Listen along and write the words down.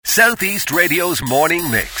Southeast Radio's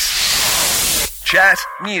morning mix. Chat,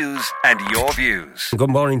 news and your views. Good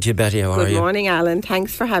morning to you, Betty. How are you? Good morning, Alan.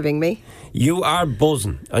 Thanks for having me. You are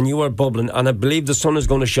buzzing and you are bubbling, and I believe the sun is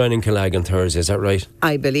going to shine in Killag on Thursday. Is that right?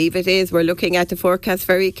 I believe it is. We're looking at the forecast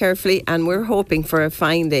very carefully and we're hoping for a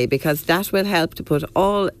fine day because that will help to put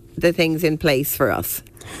all the things in place for us.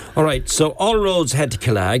 All right, so all roads head to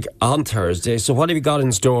Killag on Thursday. So what have you got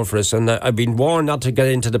in store for us? And I've been warned not to get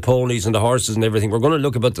into the ponies and the horses and everything. We're going to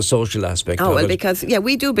look about the social aspect of it. Because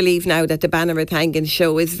we do believe now that the Bannerith Hanging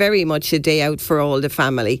Show is very much a day out for all the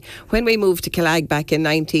family. When we moved to Killag back in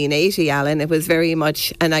 1980, Alan, it was very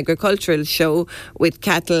much an agricultural show with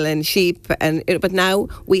cattle and sheep. But now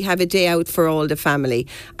we have a day out for all the family.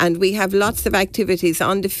 And we have lots of activities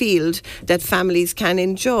on the field that families can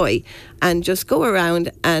enjoy and just go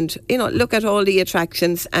around and, look at all the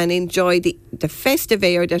attractions and enjoy the festive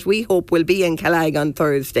air that we hope will be in Killag on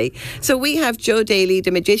Thursday. So we have Joe Daly,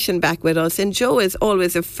 the magician, back with us, and Joe is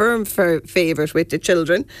always a firm favourite with the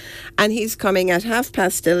children, and he's coming at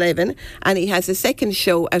 11:30, and he has a second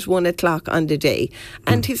show at 1 o'clock on the day.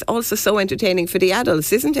 And he's also so entertaining for the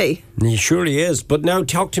adults, isn't he? He surely is. But now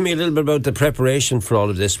talk to me a little bit about the preparation for all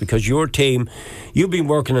of this, because your team, you've been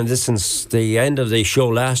working on this since the end of the show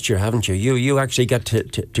last year, haven't you? You actually got to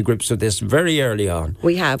grips with this very early on.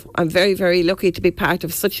 We have. I'm very, very lucky to be part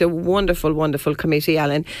of such a wonderful, wonderful committee,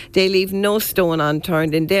 Alan. They leave no stone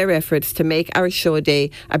unturned in their efforts to make our show day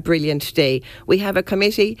a brilliant day. We have a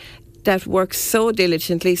committee that works so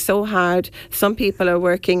diligently, so hard. Some people are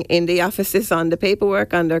working in the offices on the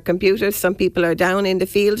paperwork, on their computers. Some people are down in the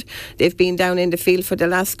field. They've been down in the field for the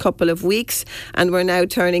last couple of weeks, and we're now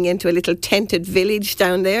turning into a little tented village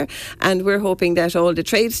down there, and we're hoping that all the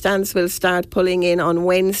trade stands will start pulling in on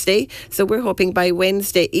Wednesday. So we're hoping by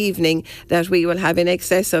Wednesday evening that we will have in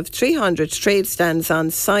excess of 300 trade stands on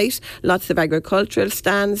site, lots of agricultural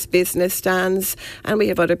stands, business stands, and we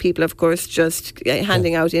have other people, of course, just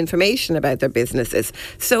handing out information about their businesses.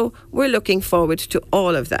 So we're looking forward to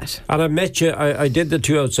all of that. And I met you, I did the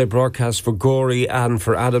two outside broadcasts for Gorey and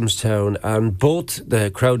for Adamstown, and both the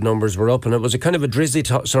crowd numbers were up, and it was a kind of a drizzly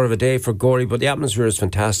sort of a day for Gorey, but the atmosphere is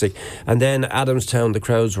fantastic. And then Adamstown, the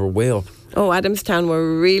crowds were way up. Oh, Adamstown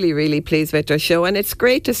were really, really pleased with their show, and it's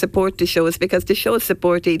great to support the shows because the shows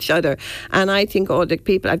support each other. And I think all the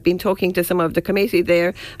people, I've been talking to some of the committee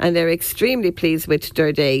there, and they're extremely pleased with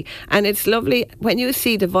their day. And it's lovely when you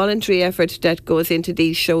see the voluntary effort that goes into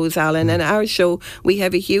these shows, Alan. And our show, we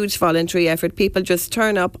have a huge voluntary effort. People just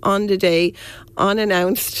turn up on the day,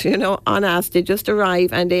 unannounced, unasked. They just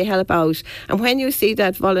arrive and they help out. And when you see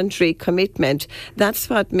that voluntary commitment, that's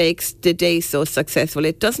what makes the day so successful.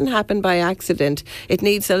 It doesn't happen by accident. It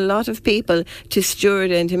needs a lot of people to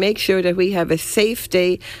steward and to make sure that we have a safe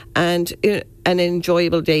day and an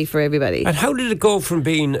enjoyable day for everybody. And how did it go from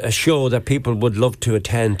being a show that people would love to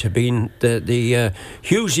attend to being the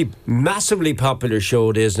hugely, massively popular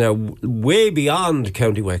show it is now, way beyond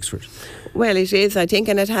County Wexford? Well, it is, I think,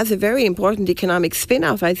 and it has a very important economic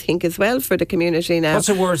spin-off, I think, as well for the community now. What's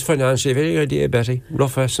it worth financially? Have you any idea, Betty?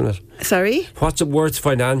 Rough estimate. Sorry? What's it worth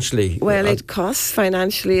financially? Well, it costs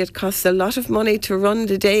a lot of money to run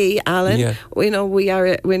the day, Alan. Yeah. We're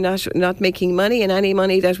not making money, and any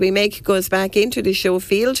money that we make goes back into the show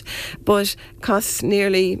field, but costs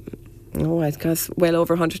nearly... it costs well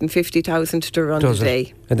over 150,000 to run the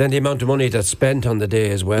day. And then the amount of money that's spent on the day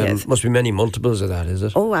as well. Yes. Must be many multiples of that, is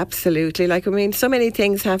it? Oh, absolutely. So many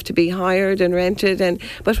things have to be hired and rented,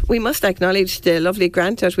 but we must acknowledge the lovely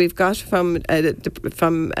grant that we've got from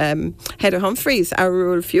Heather Humphreys. Our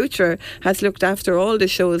Rural Future has looked after all the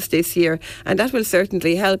shows this year, and that will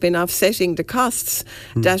certainly help in offsetting the costs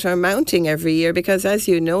that are mounting every year, because as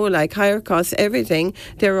you know, like higher costs, everything,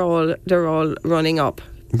 they're all running up.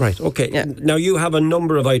 Right, okay. Yeah. Now, you have a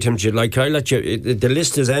number of items you'd like. I'll let you... The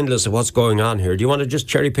list is endless of what's going on here. Do you want to just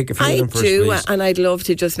cherry pick a few of them first, please? I do, and I'd love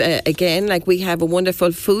to just, we have a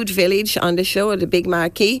wonderful food village on the show, the big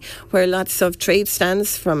marquee, where lots of trade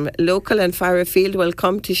stands from local and far afield will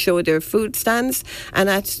come to show their food stands. And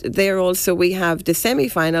there also we have the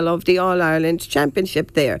semi-final of the All-Ireland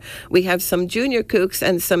Championship there. We have some junior cooks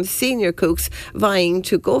and some senior cooks vying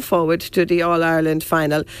to go forward to the All-Ireland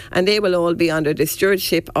final, and they will all be under the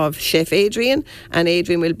stewardship of Chef Adrian, and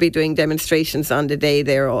Adrian will be doing demonstrations on the day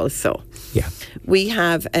there also. Yeah. We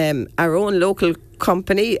have our own local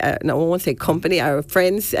company, I won't say company, our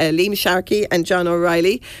friends, Liam Sharkey and John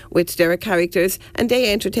O'Reilly with their characters, and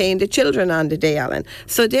they entertain the children on the day, Alan.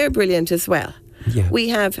 So they're brilliant as well. Yeah. We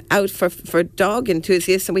have out for dog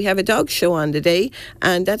enthusiasts, and we have a dog show on the day,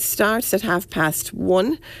 and that starts at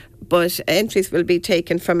 1:30. But entries will be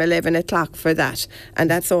taken from 11 o'clock for that. And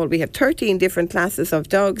that's all. We have 13 different classes of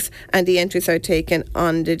dogs, and the entries are taken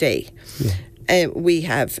on the day. Yeah. We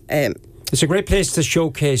have... It's a great place to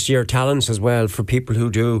showcase your talents as well for people who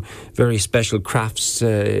do very special crafts.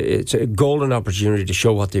 It's a golden opportunity to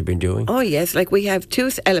show what they've been doing. Oh yes, like we have two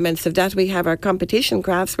elements of that. We have our competition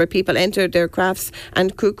crafts where people enter their crafts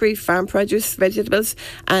and cookery, farm produce, vegetables,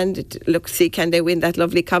 and look, see can they win that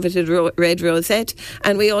lovely coveted red rosette.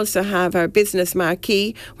 And we also have our business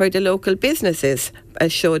marquee where the local businesses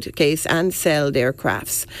showcase and sell their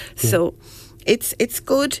crafts. Yeah. So it's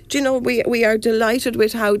good. Do you know, we are delighted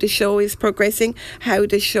with how the show is progressing, how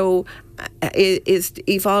the show is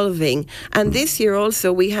evolving. And this year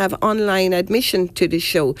also we have online admission to the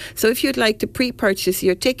show. So if you'd like to pre-purchase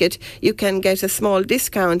your ticket, you can get a small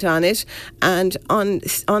discount on it. And on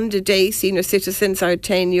the day, senior citizens are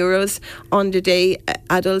 €10. On the day,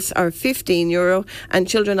 adults are €15, and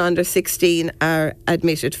children under 16 are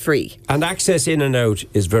admitted free. And access in and out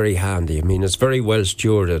is very handy. I mean, it's very well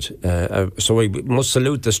stewarded. So we must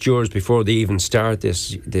salute the stewards before they even start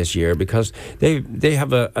this year, because they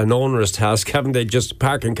have an onerous task, haven't they? Just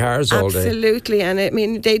parking cars all day. Absolutely, and I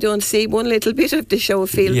mean they don't see one little bit of the show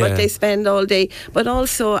field, but they spend all day. But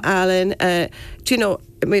also, Alan, you know,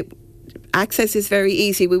 I mean, access is very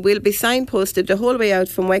easy. We will be signposted the whole way out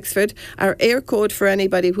from Wexford. Our air code for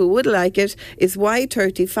anybody who would like it is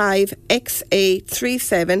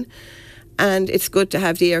Y35XA37. And it's good to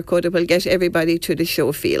have the air code. It will get everybody to the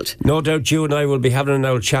show field. No doubt you and I will be having an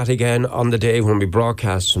old chat again on the day when we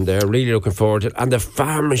broadcast from there. Really looking forward to it. And the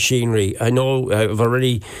farm machinery. I know I've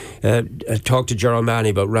already talked to Gerald Manny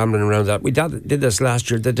about rambling around that. We did this last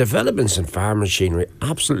year. The developments in farm machinery,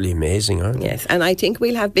 absolutely amazing, aren't they? Yes, and I think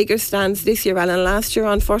we'll have bigger stands this year, Alan. Last year,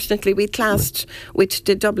 unfortunately, we clashed with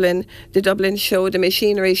the Dublin show, the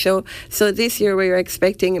machinery show. So this year we are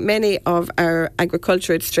expecting many of our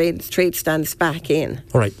agricultural trade stands back in.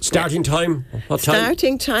 All right, starting time? What time?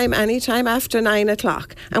 Starting time, any time after 9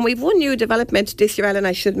 o'clock. And we've one new development this year, Alan.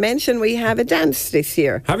 I should mention we have a dance this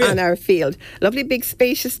year on our field. Lovely big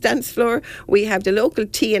spacious dance floor. We have the local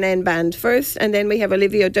T&N band first, and then we have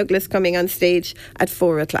Olivia Douglas coming on stage at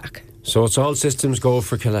 4 o'clock. So it's all systems go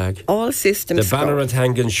for Killag. All systems go. The Banner and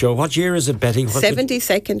Hangan show. What year is it, Betty?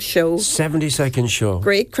 72nd show. 72nd show.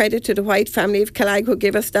 Great credit to the White family of Killag who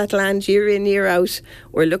give us that land year in, year out.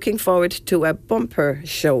 We're looking forward to a bumper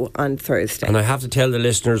show on Thursday. And I have to tell the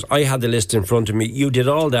listeners, I had the list in front of me. You did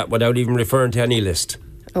all that without even referring to any list.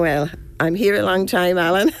 Well, I'm here a long time,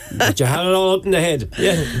 Alan. But you had it all up in the head.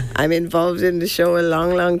 Yeah. I'm involved in the show a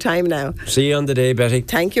long, long time now. See you on the day, Betty.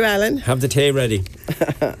 Thank you, Alan. Have the tea ready.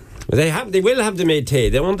 They will have the made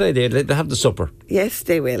tea, won't they? They have the supper. Yes,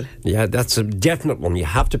 they will. Yeah, that's a definite one. You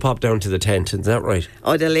have to pop down to the tent, is that right?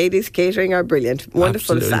 Oh, the ladies' catering are brilliant.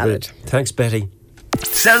 Wonderful Absolutely salad. Brilliant. Thanks, Betty.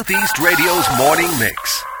 Southeast Radio's morning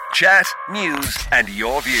mix. Chat, news, and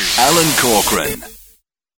your views. Alan Corcoran.